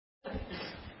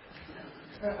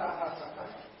I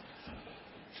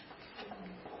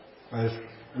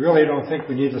really don't think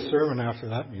we need a sermon after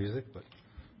that music, but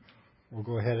we'll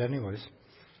go ahead anyways.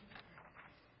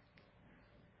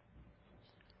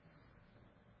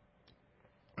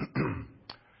 A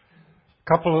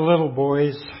couple of little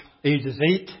boys, ages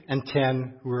 8 and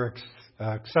 10, who were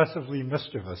excessively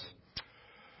mischievous.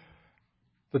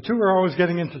 The two were always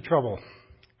getting into trouble,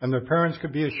 and their parents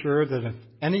could be assured that if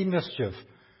any mischief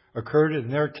occurred in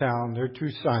their town, their two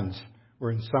sons were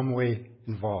in some way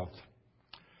involved.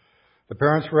 The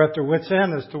parents were at their wits'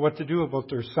 end as to what to do about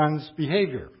their son's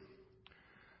behavior.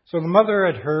 So the mother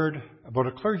had heard about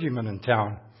a clergyman in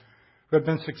town who had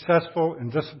been successful in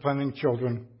disciplining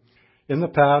children in the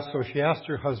past, so she asked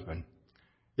her husband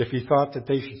if he thought that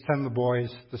they should send the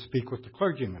boys to speak with the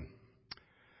clergyman.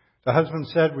 The husband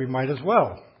said, "We might as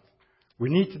well. We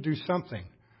need to do something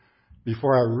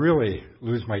before I really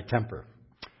lose my temper."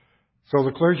 So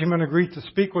the clergyman agreed to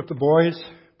speak with the boys,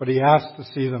 but he asked to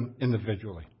see them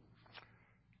individually.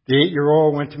 The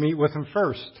 8-year-old went to meet with him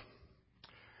first.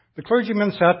 The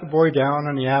clergyman sat the boy down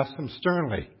and he asked him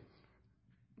sternly,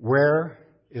 "Where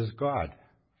is God?"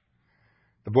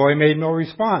 The boy made no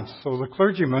response, so the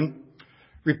clergyman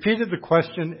repeated the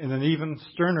question in an even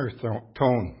sterner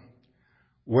tone.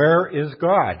 "Where is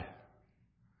God?"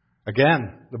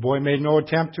 Again, the boy made no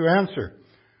attempt to answer.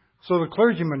 So the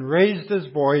clergyman raised his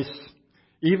voice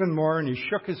even more and he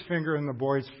shook his finger in the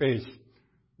boy's face.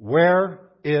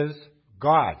 "Where is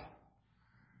God?"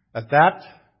 At that,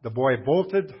 the boy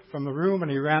bolted from the room and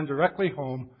he ran directly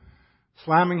home,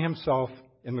 slamming himself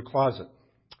in the closet.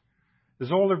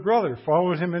 His older brother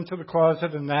followed him into the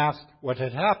closet and asked what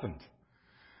had happened.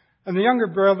 And the younger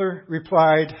brother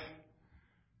replied,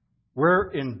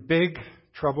 "We're in big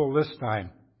trouble this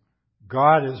time.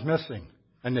 God is missing,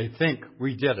 and they think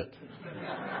we did it."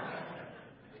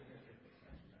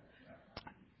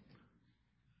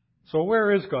 So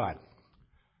where is God?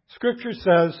 Scripture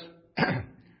says,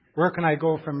 "Where can I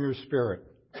go from your spirit?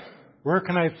 Where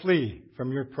can I flee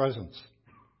from your presence?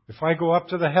 If I go up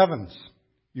to the heavens,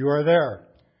 you are there.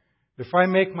 If I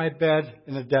make my bed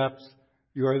in the depths,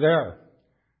 you are there.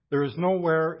 There is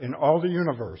nowhere in all the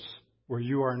universe where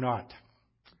you are not.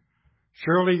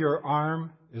 Surely your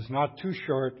arm is not too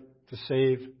short to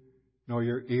save, nor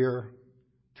your ear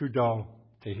too dull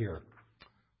to hear."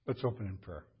 Let's open in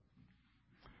prayer.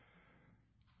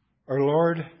 Our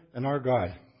Lord and our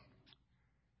God,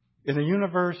 in a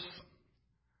universe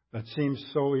that seems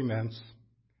so immense,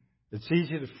 it's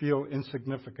easy to feel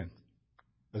insignificant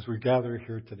as we gather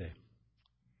here today.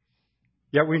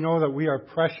 Yet we know that we are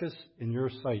precious in your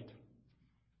sight,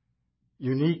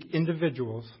 unique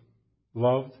individuals,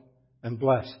 loved and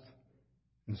blessed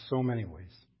in so many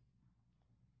ways.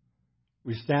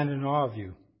 We stand in awe of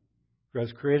you, who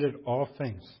has created all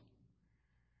things.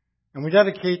 And we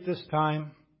dedicate this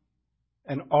time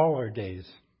and all our days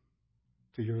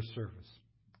to your service.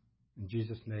 In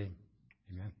Jesus' name,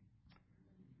 amen.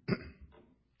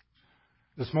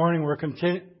 This morning we're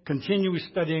continuing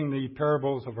studying the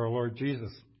parables of our Lord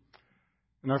Jesus.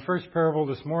 And our first parable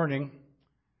this morning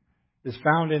is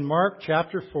found in Mark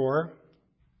chapter 4,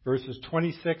 verses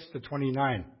 26 to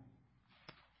 29.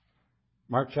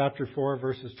 Mark chapter 4,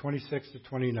 verses 26 to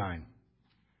 29.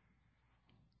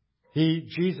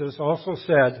 Jesus also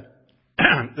said,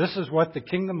 "This is what the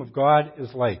kingdom of God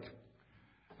is like.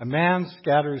 A man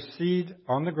scatters seed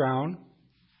on the ground.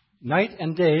 Night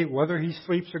and day, whether he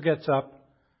sleeps or gets up,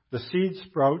 the seed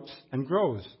sprouts and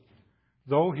grows,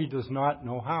 though he does not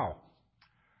know how.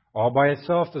 All by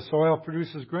itself the soil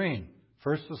produces grain,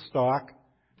 first the stalk,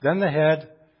 then the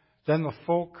head, then the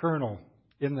full kernel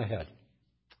in the head.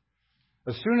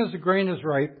 As soon as the grain is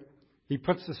ripe, he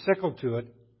puts the sickle to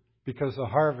it, because the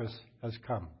harvest has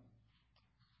come."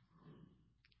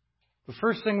 The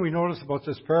first thing we notice about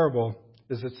this parable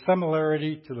is its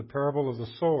similarity to the parable of the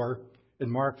sower in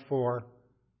Mark 4,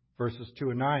 verses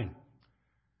 2 and 9.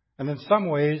 And in some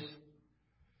ways,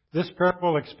 this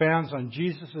parable expands on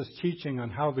Jesus' teaching on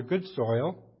how the good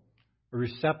soil, a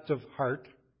receptive heart,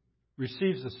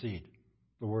 receives the seed,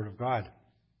 the Word of God.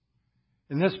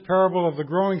 In this parable of the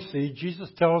growing seed,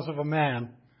 Jesus tells of a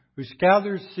man who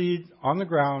gathers seed on the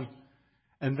ground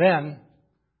and then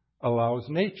allows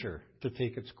nature to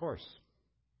take its course.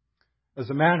 As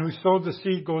the man who sowed the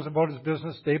seed goes about his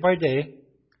business day by day,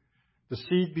 the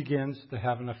seed begins to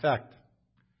have an effect.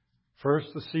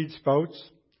 First, the seed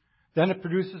sprouts, then it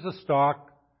produces a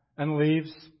stalk and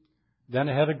leaves, then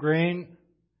a head of grain,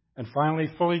 and finally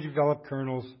fully developed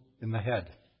kernels in the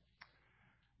head.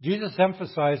 Jesus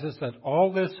emphasizes that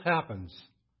all this happens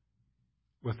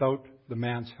without the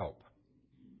man's help.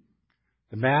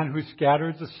 The man who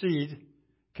scattered the seed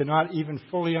cannot even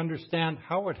fully understand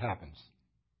how it happens.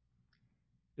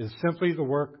 It is simply the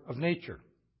work of nature.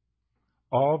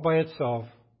 All by itself,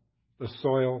 the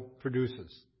soil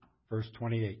produces. Verse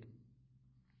 28.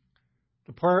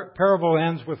 The parable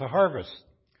ends with a harvest.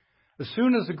 As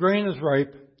soon as the grain is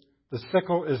ripe, the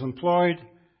sickle is employed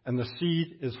and the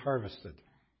seed is harvested.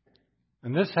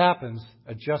 And this happens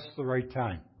at just the right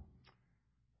time.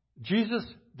 Jesus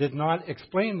did not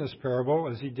explain this parable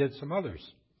as he did some others.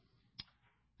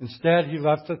 Instead, he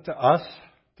left it to us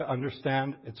to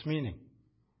understand its meaning.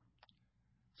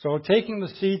 So, taking the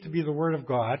seed to be the Word of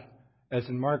God, as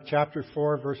in Mark chapter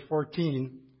 4, verse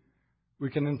 14, we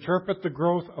can interpret the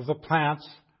growth of the plants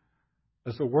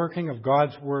as the working of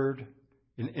God's Word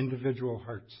in individual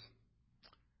hearts.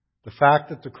 The fact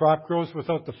that the crop grows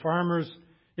without the farmer's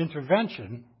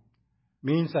intervention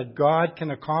means that God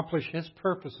can accomplish His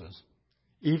purposes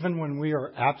even when we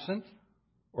are absent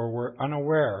or we're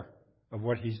unaware of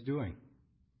what He's doing.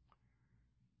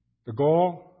 The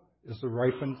goal is the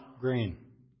ripened grain.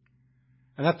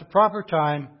 And at the proper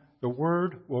time, the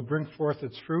Word will bring forth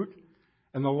its fruit,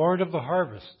 and the Lord of the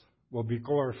harvest will be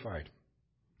glorified.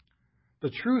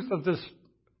 The truth of this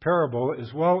parable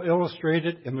is well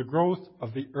illustrated in the growth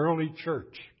of the early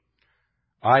church.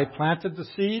 I planted the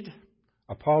seed,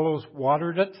 Apollos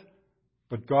watered it,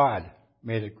 but God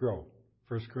made it grow.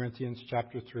 1 Corinthians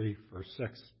chapter 3, verse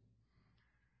 6.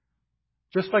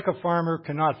 Just like a farmer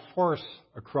cannot force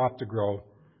a crop to grow,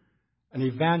 an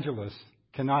evangelist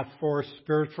cannot force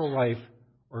spiritual life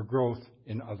or growth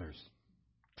in others.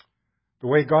 The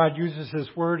way God uses His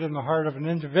Word in the heart of an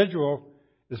individual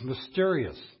is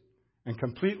mysterious and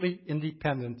completely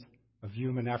independent of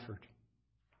human effort.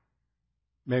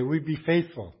 May we be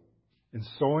faithful in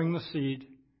sowing the seed,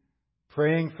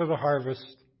 praying for the harvest,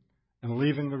 and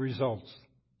leaving the results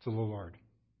to the Lord.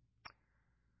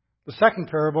 The second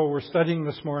parable we're studying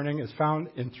this morning is found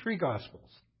in 3 Gospels.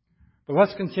 But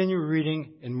let's continue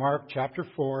reading in Mark chapter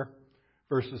 4,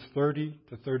 verses 30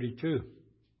 to 32.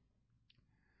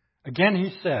 Again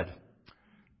he said,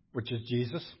 which is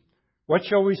Jesus, "What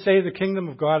shall we say the kingdom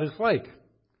of God is like?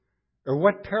 Or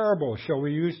what parable shall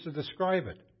we use to describe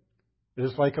it? It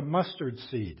is like a mustard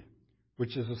seed,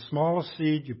 which is the smallest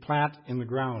seed you plant in the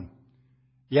ground.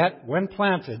 Yet, when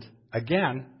planted,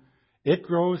 again, it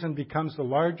grows and becomes the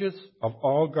largest of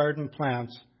all garden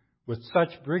plants with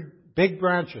such big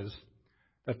branches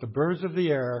that the birds of the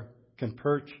air can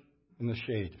perch in the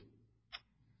shade."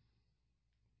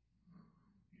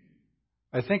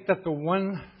 I think that the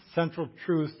one central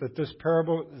truth that this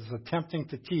parable is attempting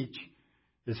to teach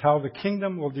is how the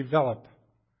kingdom will develop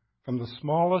from the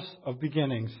smallest of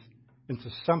beginnings into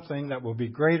something that will be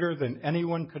greater than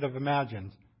anyone could have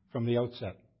imagined from the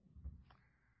outset.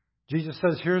 Jesus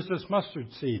says, here's this mustard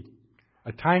seed,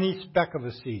 a tiny speck of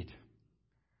a seed,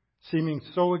 seeming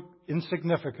so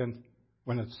insignificant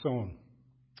when it's sown.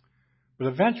 But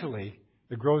eventually,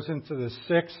 it grows into the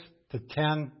 6 to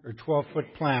 10 or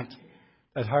 12-foot plant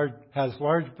that has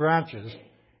large branches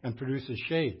and produces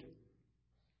shade.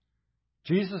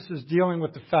 Jesus is dealing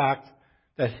with the fact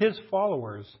that His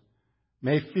followers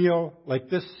may feel like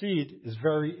this seed is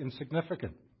very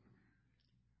insignificant.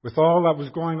 With all that was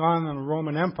going on in the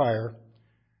Roman Empire,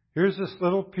 here's this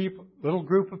little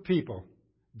group of people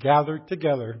gathered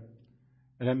together,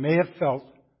 and it may have felt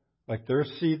like their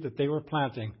seed that they were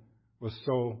planting was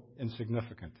so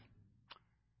insignificant.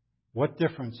 What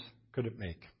difference could it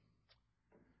make?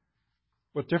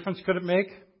 What difference could it make?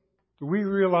 Do we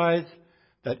realize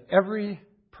that every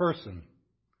person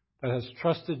that has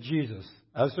trusted Jesus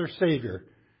as their Savior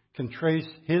can trace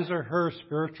his or her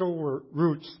spiritual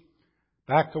roots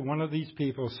back to one of these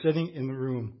people sitting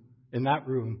in that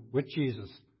room with Jesus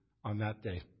on that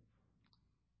day?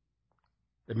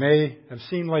 It may have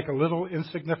seemed like a little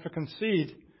insignificant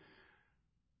seed,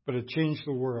 but it changed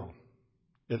the world.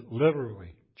 It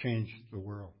literally changed the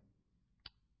world.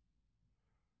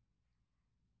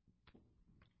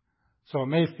 So it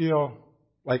may feel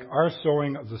like our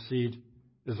sowing of the seed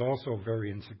is also very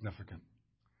insignificant.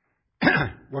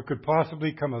 What could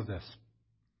possibly come of this?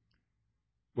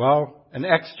 Well, an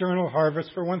external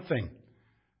harvest for one thing,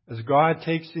 as God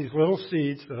takes these little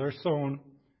seeds that are sown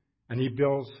and He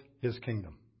builds His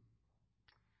kingdom.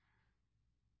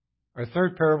 Our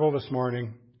third parable this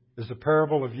morning is the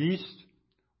parable of yeast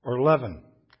or leaven,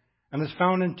 and is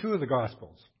found in 2 of the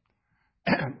Gospels.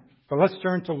 But let's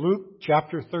turn to Luke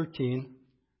chapter 13,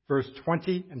 verse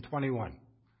 20 and 21.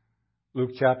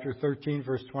 Luke chapter 13,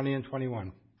 verse 20 and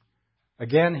 21.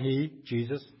 Again He,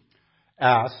 Jesus,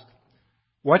 asked,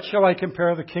 "What shall I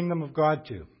compare the kingdom of God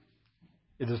to?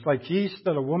 It is like yeast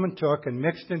that a woman took and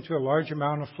mixed into a large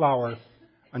amount of flour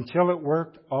until it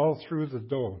worked all through the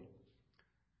dough.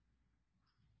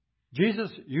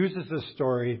 Jesus uses this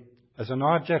story as an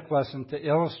object lesson to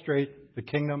illustrate the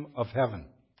kingdom of heaven.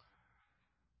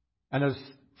 And as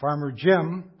Farmer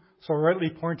Jim so rightly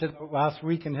pointed out last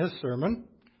week in his sermon,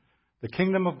 the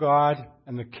kingdom of God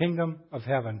and the kingdom of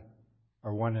heaven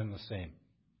are one and the same.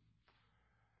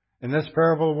 In this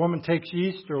parable, a woman takes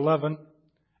yeast or leaven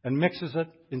and mixes it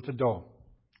into dough.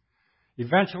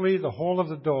 Eventually, the whole of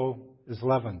the dough is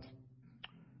leavened.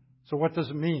 So what does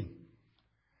it mean?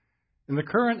 In the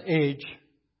current age,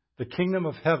 the kingdom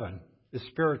of heaven is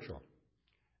spiritual,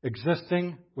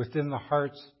 existing within the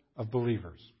hearts of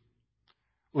believers.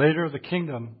 Later, the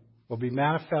kingdom will be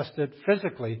manifested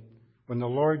physically when the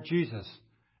Lord Jesus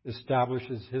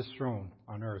establishes his throne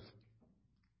on earth.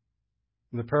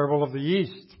 In the parable of the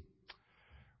yeast,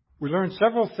 we learn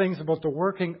several things about the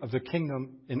working of the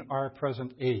kingdom in our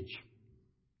present age.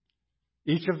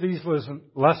 Each of these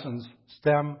lessons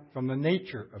stem from the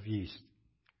nature of yeast.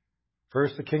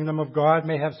 First, the kingdom of God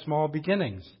may have small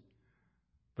beginnings,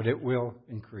 but it will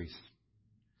increase.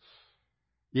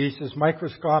 Yeast is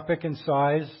microscopic in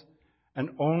size, and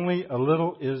only a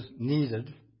little is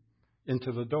needed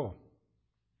into the dough.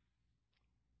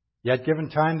 Yet, given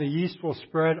time, the yeast will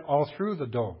spread all through the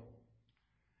dough.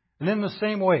 And in the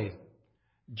same way,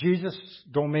 Jesus'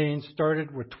 domain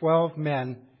started with 12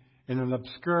 men in an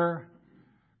obscure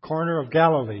corner of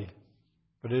Galilee,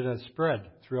 but it has spread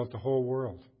throughout the whole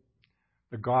world.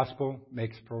 The gospel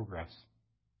makes progress.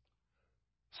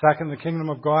 Second, the kingdom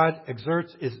of God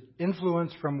exerts its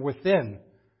influence from within,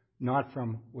 not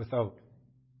from without.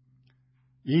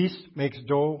 Yeast makes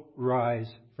dough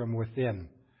rise from within.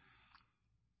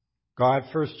 God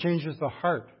first changes the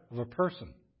heart of a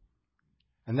person,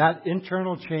 and that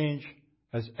internal change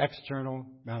has external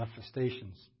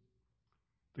manifestations.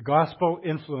 The gospel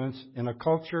influence in a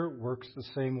culture works the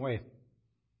same way.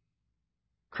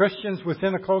 Christians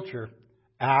within a culture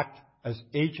act as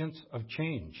agents of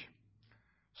change,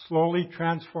 slowly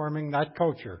transforming that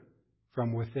culture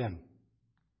from within.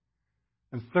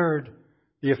 And third,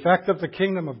 the effect of the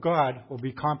kingdom of God will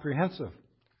be comprehensive.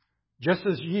 Just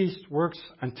as yeast works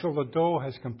until the dough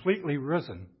has completely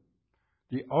risen,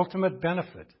 the ultimate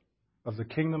benefit of the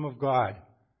kingdom of God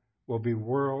will be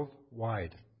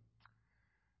worldwide.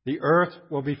 The earth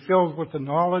will be filled with the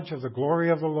knowledge of the glory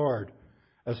of the Lord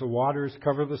as the waters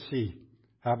cover the sea.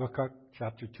 Habakkuk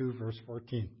chapter 2, verse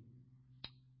 14.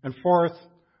 And fourth,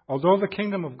 although the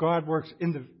kingdom of God works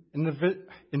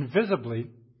invisibly,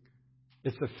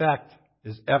 its effect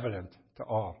is evident to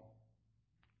all.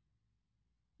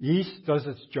 Yeast does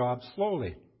its job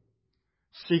slowly,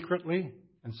 secretly,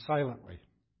 and silently.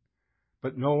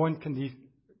 But no one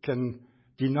can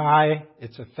deny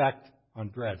its effect on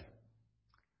bread.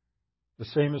 The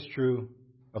same is true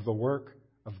of the work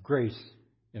of grace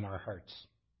in our hearts.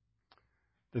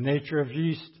 The nature of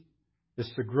yeast is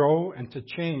to grow and to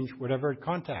change whatever it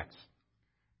contacts.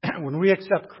 When we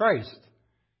accept Christ,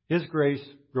 his grace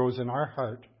grows in our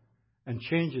heart and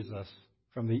changes us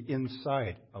from the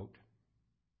inside out.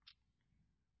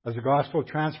 As the gospel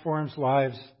transforms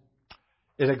lives,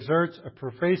 it exerts a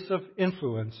pervasive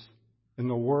influence in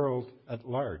the world at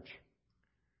large.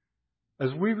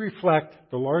 As we reflect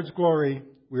the Lord's glory,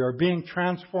 we are being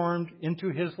transformed into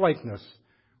his likeness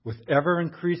with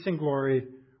ever-increasing glory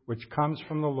which comes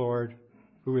from the Lord,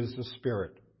 who is the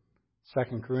Spirit.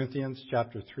 2 Corinthians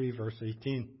chapter 3, verse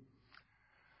 18.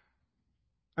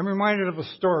 I'm reminded of a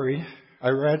story I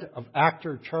read of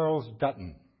actor Charles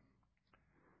Dutton.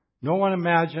 No one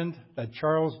imagined that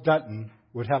Charles Dutton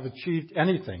would have achieved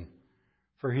anything,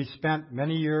 for he spent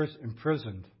many years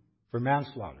imprisoned for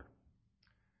manslaughter.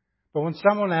 But when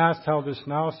someone asked how this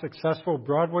now successful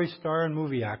Broadway star and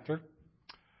movie actor,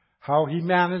 how he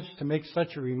managed to make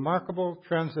such a remarkable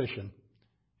transition,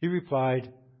 he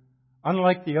replied,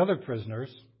 "Unlike the other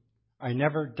prisoners, I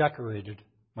never decorated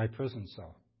my prison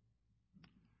cell."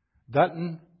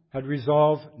 Dutton had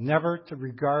resolved never to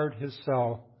regard his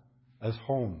cell as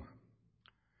home.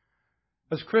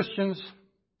 As Christians,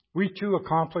 we too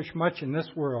accomplish much in this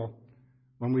world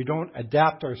when we don't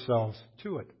adapt ourselves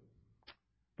to it,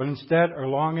 but instead are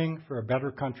longing for a better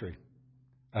country,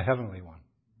 a heavenly one.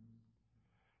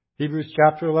 Hebrews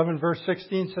chapter 11, verse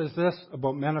 16 says this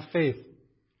about men of faith.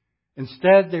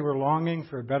 Instead, they were longing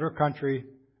for a better country,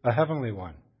 a heavenly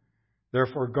one.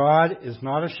 Therefore, God is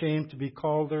not ashamed to be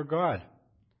called their God,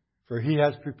 for he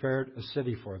has prepared a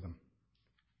city for them.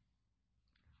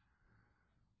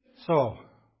 So,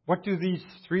 what do these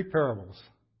three parables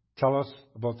tell us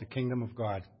about the kingdom of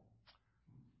God?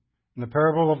 In the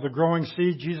parable of the growing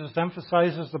seed, Jesus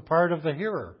emphasizes the part of the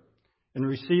hearer in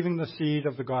receiving the seed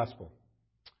of the gospel.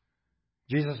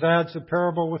 Jesus adds the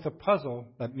parable with a puzzle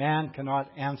that man cannot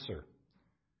answer.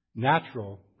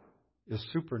 Natural is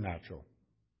supernatural.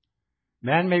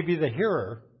 Man may be the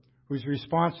hearer whose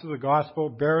response to the gospel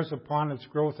bears upon its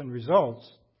growth and results,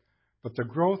 but the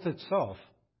growth itself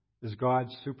is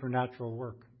God's supernatural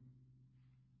work.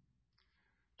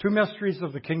 Two mysteries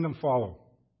of the kingdom follow.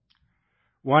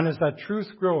 One is that truth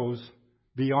grows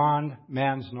beyond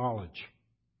man's knowledge.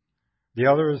 The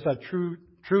other is that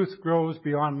truth grows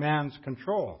beyond man's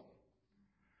control.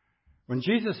 When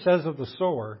Jesus says of the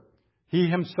sower, he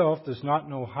himself does not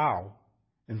know how,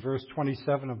 in verse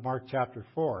 27 of Mark chapter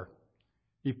 4,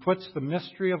 he puts the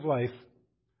mystery of life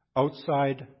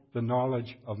outside the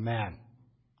knowledge of man.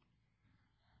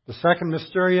 The second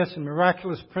mysterious and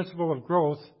miraculous principle of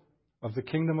growth of the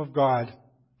kingdom of God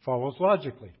follows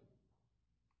logically.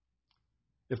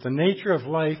 If the nature of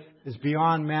life is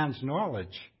beyond man's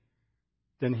knowledge,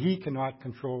 then he cannot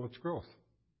control its growth.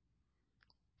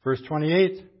 Verse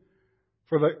 28,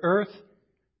 for the earth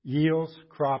yields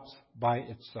crops by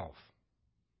itself.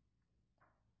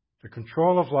 The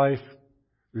control of life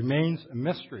remains a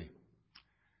mystery,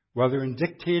 whether in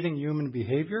dictating human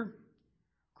behavior,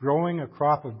 growing a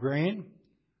crop of grain,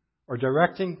 or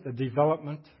directing the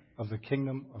development of the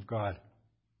kingdom of God.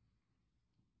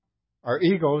 Our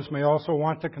egos may also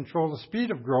want to control the speed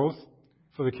of growth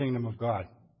for the kingdom of God.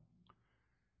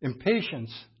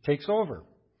 Impatience takes over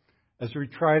as we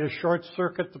try to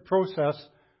short-circuit the process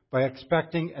by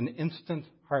expecting an instant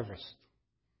harvest.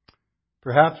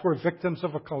 Perhaps we're victims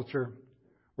of a culture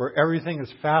where everything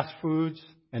is fast foods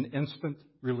and instant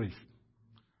relief.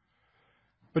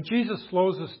 But Jesus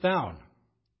slows us down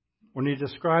when he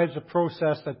describes a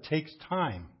process that takes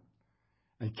time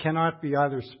and cannot be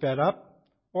either sped up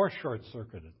or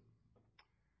short-circuited.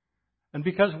 And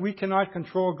because we cannot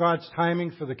control God's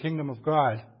timing for the kingdom of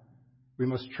God, we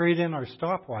must trade in our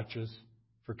stopwatches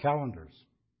for calendars.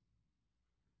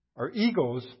 Our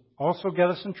egos also get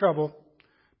us in trouble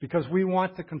because we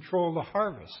want to control the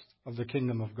harvest of the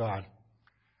kingdom of God.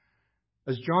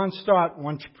 As John Stott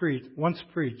once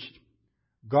preached,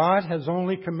 God has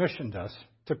only commissioned us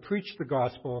to preach the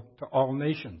gospel to all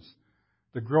nations.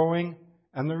 The growing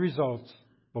and the results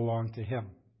belong to him.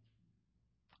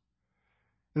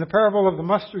 In the parable of the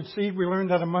mustard seed, we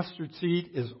learned that a mustard seed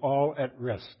is all at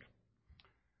risk.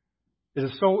 It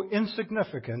is so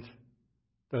insignificant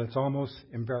that it's almost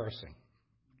embarrassing.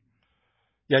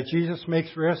 Yet Jesus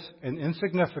makes risk and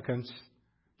insignificance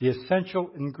the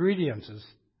essential ingredients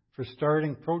for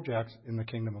starting projects in the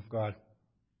kingdom of God.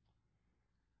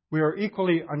 We are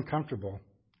equally uncomfortable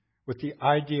with the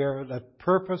idea that the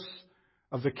purpose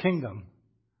of the kingdom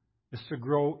is to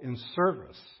grow in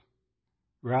service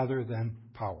rather than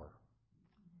power.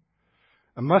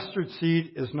 A mustard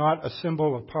seed is not a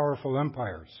symbol of powerful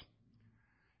empires.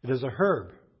 It is a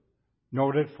herb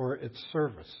noted for its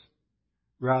service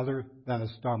rather than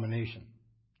its domination.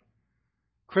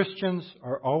 Christians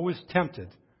are always tempted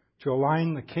to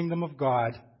align the kingdom of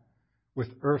God with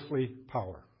earthly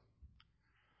power.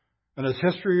 And as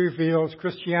history reveals,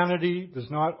 Christianity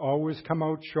does not always come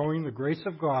out showing the grace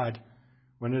of God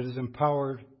when it is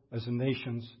empowered as a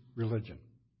nation's religion.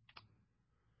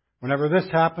 Whenever this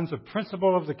happens, a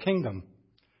principle of the kingdom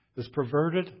is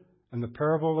perverted and the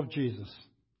parable of Jesus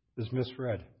is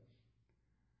misread.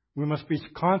 We must be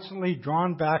constantly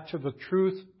drawn back to the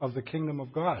truth of the kingdom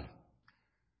of God.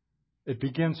 It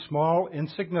begins small in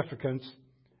significance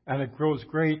and it grows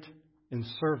great in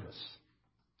service.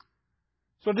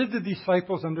 So did the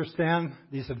disciples understand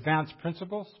these advanced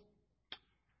principles?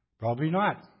 Probably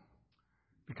not,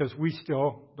 because we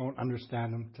still don't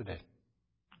understand them today.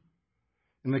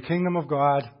 In the kingdom of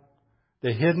God,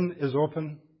 the hidden is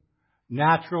open,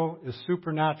 natural is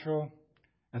supernatural,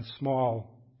 and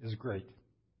small is great.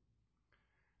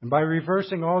 And by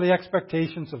reversing all the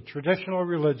expectations of traditional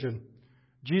religion,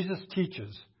 Jesus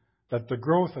teaches that the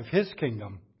growth of his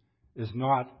kingdom is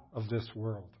not of this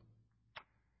world.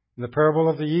 In the parable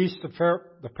of the yeast,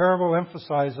 the parable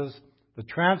emphasizes the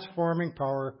transforming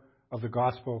power of the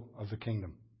gospel of the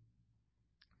kingdom.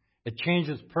 It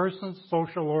changes persons,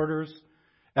 social orders,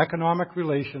 economic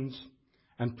relations,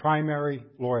 and primary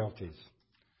loyalties.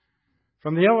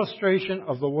 From the illustration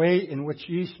of the way in which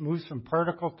yeast moves from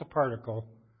particle to particle,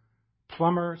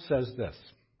 Plummer says this: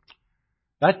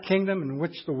 that kingdom in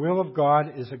which the will of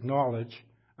God is acknowledged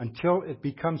until it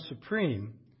becomes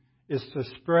supreme is to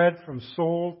spread from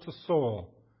soul to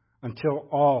soul until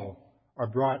all are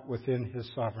brought within his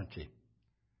sovereignty.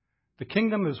 The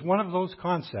kingdom is one of those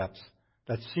concepts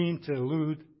that seem to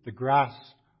elude the grasp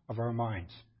of our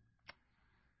minds.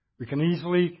 We can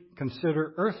easily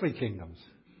consider earthly kingdoms,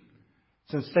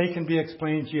 since they can be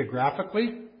explained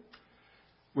geographically,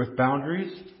 with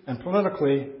boundaries, and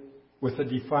politically, with a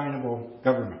definable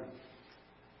government.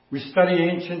 We study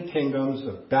ancient kingdoms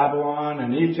of Babylon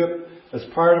and Egypt as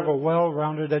part of a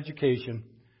well-rounded education.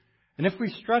 And if we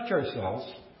stretch ourselves,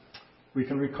 we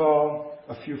can recall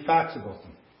a few facts about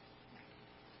them.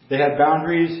 They had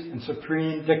boundaries and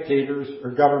supreme dictators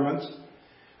or governments,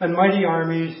 and mighty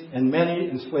armies and many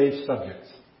enslaved subjects.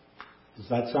 Does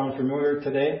that sound familiar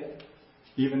today,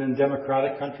 even in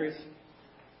democratic countries?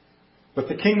 But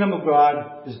the kingdom of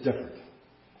God is different.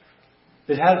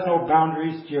 It has no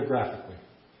boundaries geographically.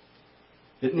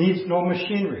 It needs no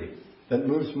machinery that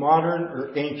moves modern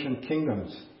or ancient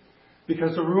kingdoms,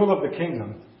 because the rule of the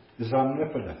kingdom is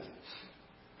omnipotent.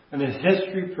 And as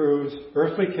history proves,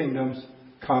 earthly kingdoms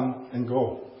come and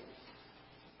go.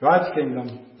 God's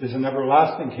kingdom is an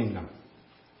everlasting kingdom.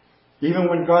 Even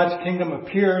when God's kingdom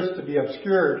appears to be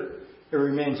obscured, it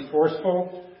remains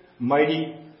forceful,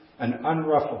 mighty, and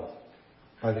unruffled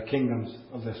by the kingdoms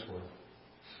of this world.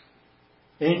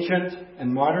 Ancient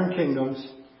and modern kingdoms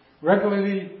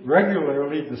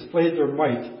regularly displayed their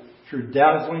might through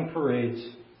dazzling parades,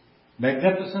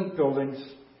 magnificent buildings,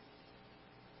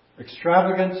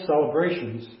 extravagant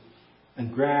celebrations,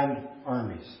 and grand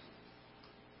armies.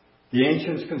 The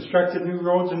ancients constructed new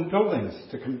roads and buildings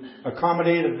to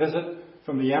accommodate a visit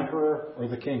from the emperor or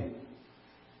the king.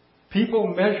 People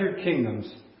measured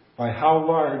kingdoms by how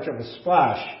large of a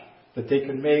splash that they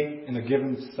could make in a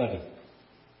given setting.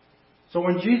 So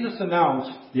when Jesus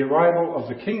announced the arrival of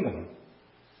the kingdom,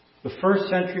 the first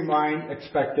century mind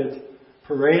expected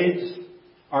parades,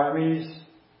 armies,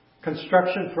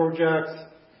 construction projects,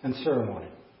 and ceremony.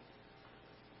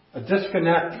 A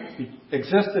disconnect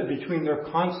existed between their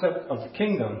concept of the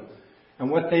kingdom and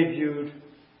what they viewed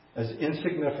as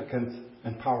insignificant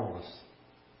and powerless.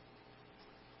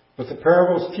 But the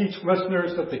parables teach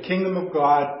listeners that the kingdom of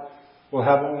God will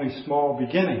have only small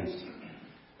beginnings.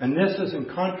 And this is in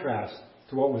contrast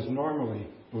to what was normally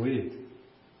believed.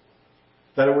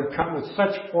 That it would come with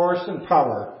such force and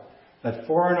power that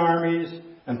foreign armies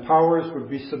and powers would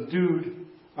be subdued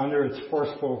under its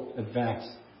forceful advance.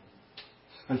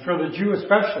 And for the Jew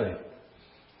especially,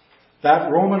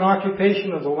 that Roman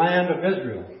occupation of the land of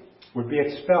Israel would be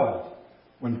expelled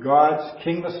when God's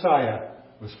King Messiah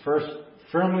was first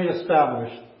firmly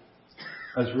established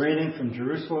as reigning from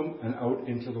Jerusalem and out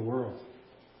into the world.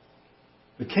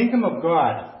 The kingdom of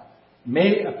God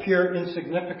may appear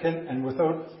insignificant and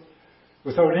without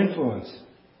influence,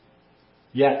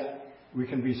 yet we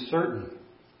can be certain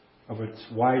of its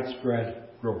widespread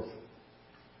growth.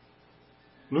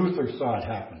 Luther saw it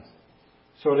happen.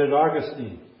 So did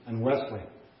Augustine and Wesley.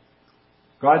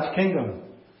 God's kingdom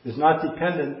is not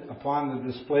dependent upon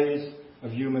the displays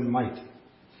of human might.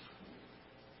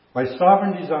 By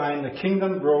sovereign design, the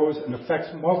kingdom grows and affects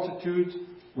multitudes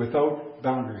without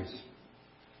boundaries.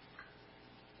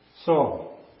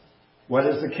 So, what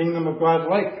is the kingdom of God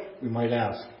like, we might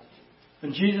ask?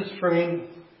 And Jesus framed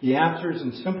the answers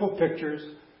in simple pictures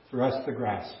for us to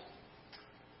grasp.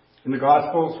 In the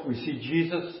Gospels, we see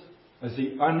Jesus as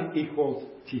the unequaled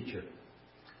teacher.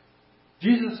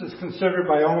 Jesus is considered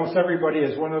by almost everybody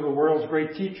as one of the world's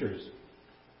great teachers.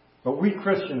 But we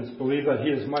Christians believe that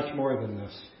he is much more than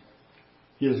this.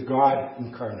 He is God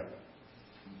incarnate,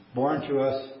 born to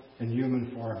us in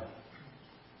human form.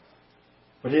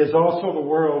 But he is also the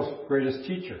world's greatest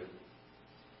teacher.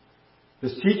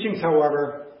 His teachings,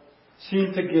 however,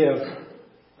 seem to give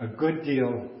a good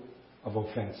deal of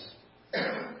offense.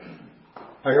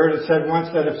 I heard it said once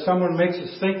that if someone makes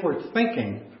us think worth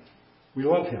thinking, we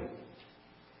love him.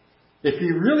 If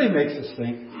he really makes us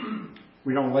think,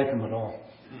 we don't like him at all.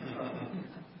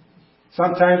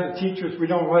 Sometimes the teachers we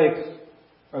don't like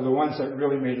are the ones that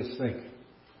really made us think.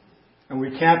 And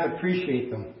we can't appreciate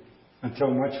them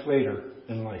until much later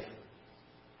in life.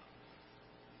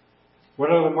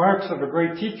 What are the marks of a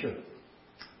great teacher?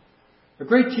 A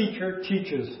great teacher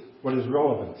teaches what is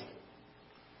relevant.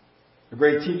 A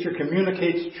great teacher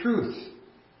communicates truths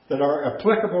that are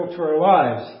applicable to our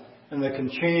lives and that can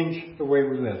change the way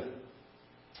we live.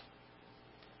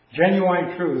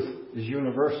 Genuine truth is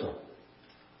universal.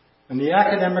 And the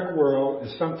academic world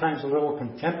is sometimes a little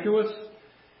contemptuous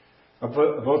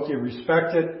about the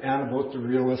respected and about the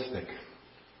realistic.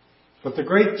 But the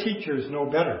great teachers know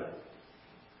better.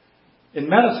 In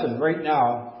medicine right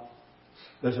now,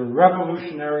 there's a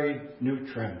revolutionary new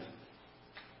trend.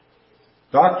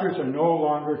 Doctors are no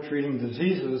longer treating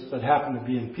diseases that happen to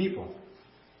be in people.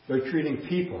 They're treating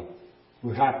people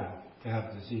who happen to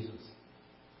have diseases.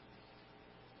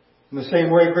 In the same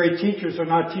way, great teachers are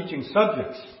not teaching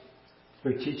subjects.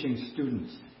 They're teaching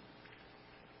students.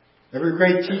 Every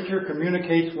great teacher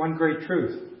communicates one great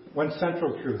truth, one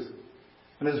central truth.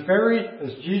 And as varied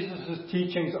as Jesus'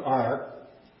 teachings are,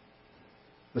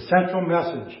 the central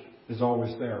message is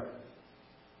always there.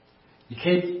 He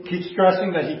keeps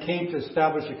stressing that he came to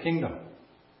establish a kingdom,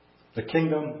 the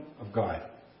kingdom of God.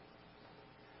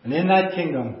 And in that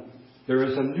kingdom, there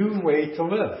is a new way to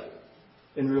live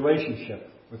in relationship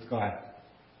with God.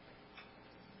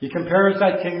 He compares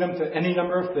that kingdom to any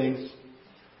number of things.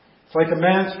 It's like a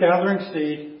man's gathering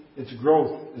seed, its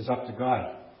growth is up to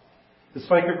God. It's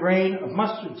like a grain of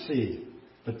mustard seed.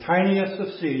 The tiniest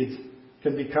of seeds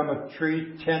can become a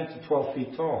tree 10 to 12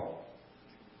 feet tall.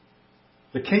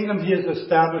 The kingdom he is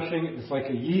establishing is like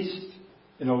a yeast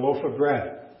in a loaf of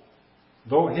bread.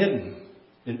 Though hidden,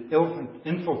 it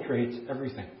infiltrates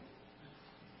everything.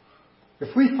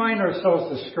 If we find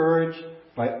ourselves discouraged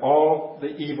by all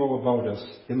the evil about us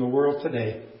in the world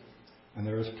today, and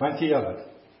there is plenty of it,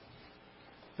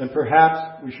 then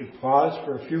perhaps we should pause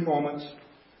for a few moments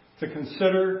to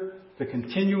consider the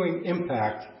continuing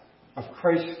impact of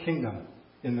Christ's kingdom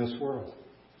in this world.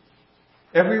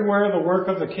 Everywhere the work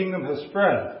of the kingdom has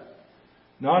spread,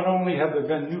 not only have there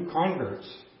been new converts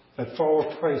that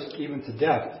follow Christ even to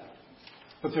death,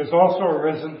 but there's also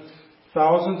arisen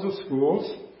thousands of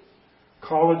schools,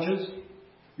 colleges,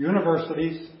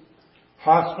 universities,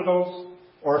 hospitals,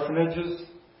 orphanages,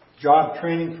 job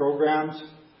training programs,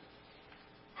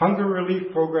 hunger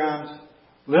relief programs,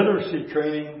 literacy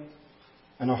training,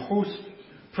 and a host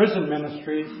prison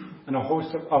ministries, and a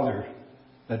host of others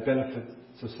that benefit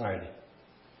society.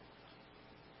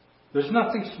 There's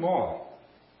nothing small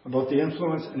about the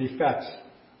influence and effects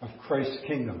of Christ's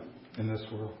kingdom in this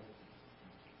world.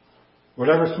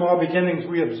 Whatever small beginnings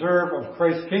we observe of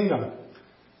Christ's kingdom,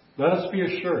 let us be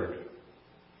assured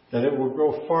that it will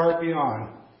grow far beyond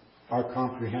our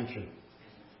comprehension.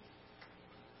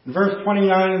 In verse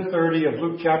 29 and 30 of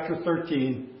Luke chapter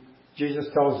 13, Jesus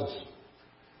tells us,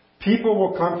 "People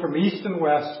will come from east and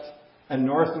west and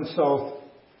north and south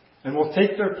and will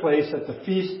take their place at the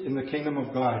feast in the kingdom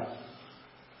of God.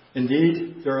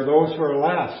 Indeed, there are those who are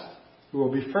last who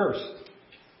will be first,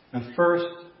 and first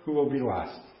who will be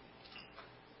last."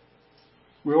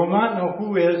 We will not know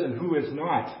who is and who is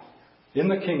not in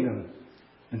the kingdom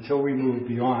until we move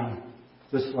beyond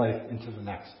this life into the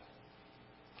next.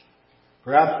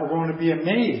 Perhaps we're going to be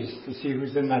amazed to see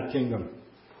who's in that kingdom,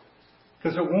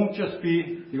 because it won't just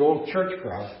be the old church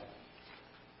crowd.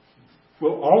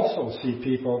 We'll also see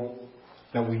people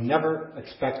that we never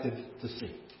expected to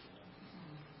see.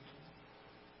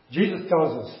 Jesus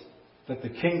tells us that the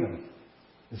kingdom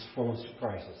is full of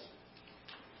surprises.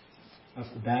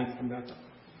 Ask the band to come back up.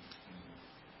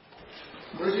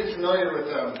 Those of you familiar with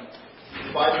the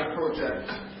Bible Project,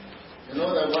 you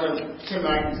know that one of Tim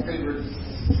Mackey's favorite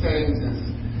sayings is,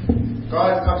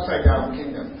 God's upside down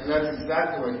kingdom. And that's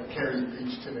exactly what Carrie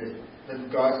preached today.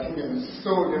 That God's kingdom is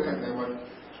so different than what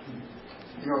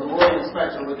the world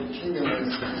expects, or what the kingdom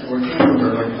is, or kingdoms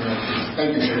are like.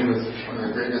 Thank you, Carrie. It was one of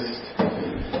the greatest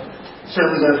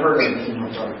sermons I've heard on the kingdom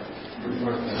of God.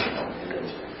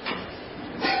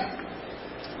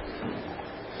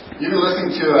 You've been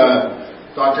listening to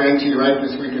Dr. N.T. Wright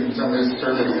this week in some of his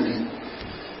sermons, and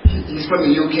he's from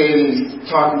the UK, and he's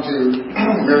talking to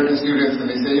American students, and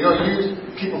they say, you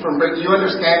people from Britain, you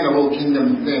understand the whole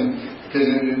kingdom thing, because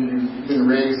you've been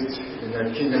raised in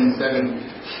that kingdom setting,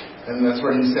 and that's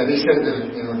what he said. He said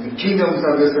that the kingdoms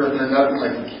of this earth are nothing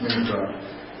like the kingdom of God.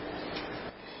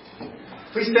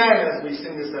 Please stand as we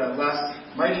sing this last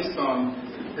mighty song,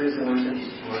 praise and worship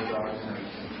to our God.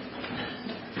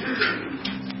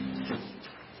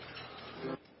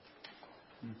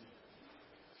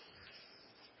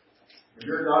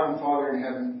 Dear God and Father in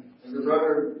heaven, as the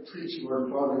brother preached,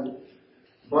 Lord Father,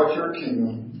 about your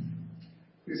kingdom,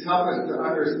 please help us to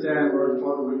understand, Lord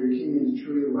Father, what your kingdom is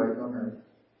truly like on earth.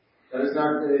 That it's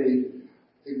not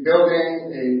a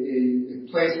building, a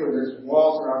place where there's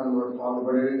walls around it, Lord Father,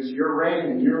 but it is your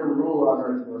reign and your rule on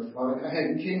earth, Lord Father,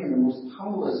 and kingdom in the most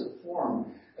humblest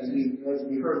form, as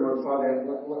we heard, Lord Father,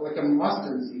 like a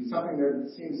mustard seed, something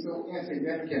that seems so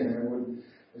insignificant and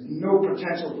there's no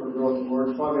potential for growth,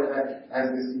 Lord Father,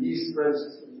 as this yeast spreads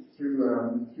through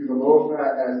the loaf,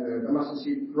 as the mustard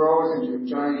seed grows into a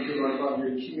giant tree, Lord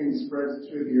Father, your kingdom spreads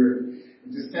through the earth.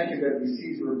 And just thank you that the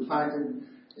seeds were planted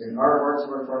in our hearts,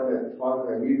 Lord Father,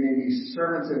 that we may be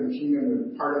servants of the kingdom,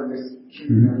 and part of this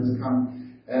kingdom that has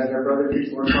come. As our brother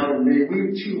preached, Lord Father, may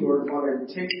we too, Lord Father,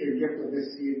 take the gift of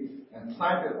this seed and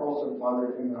plant it also,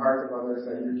 Father, in the hearts of others,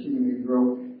 that your kingdom may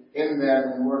grow in them,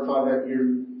 and Lord Father,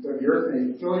 that the earth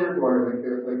may fill your glory, like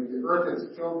the earth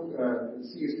is filled, the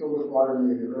sea is filled with water,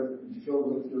 may the earth be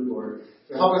filled with your glory.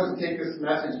 So help us to take this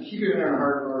message, keep it in our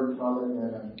heart, Lord Father,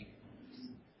 and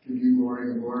give you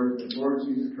glory and the Lord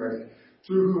Jesus Christ,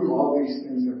 through whom all these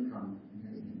things have come. In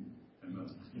his name.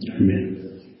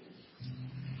 Amen.